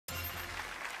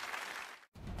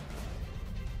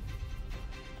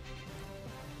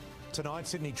Tonight,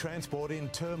 Sydney Transport in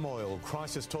turmoil,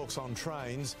 crisis talks on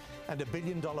trains and a $1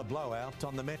 billion blowout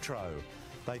on the metro.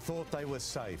 They thought they were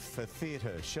safe. A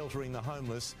theatre sheltering the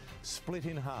homeless split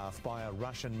in half by a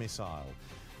Russian missile.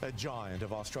 A giant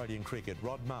of Australian cricket,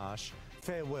 Rod Marsh,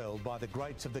 farewelled by the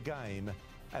greats of the game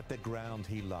at the ground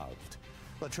he loved.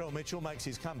 Latrell Mitchell makes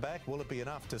his comeback. Will it be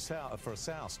enough for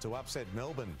South to upset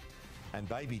Melbourne? And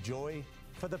baby joy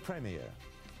for the Premier.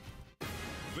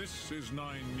 This is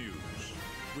 9 News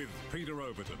with Peter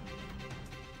Overton.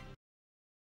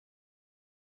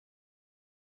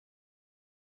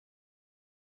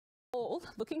 All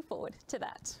looking forward to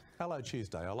that. Hello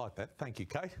Tuesday, I like that. Thank you,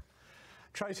 Kate.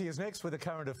 Tracy is next with a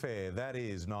current affair. That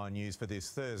is 9 News for this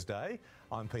Thursday.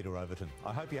 I'm Peter Overton.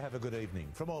 I hope you have a good evening.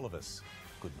 From all of us,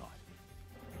 good night.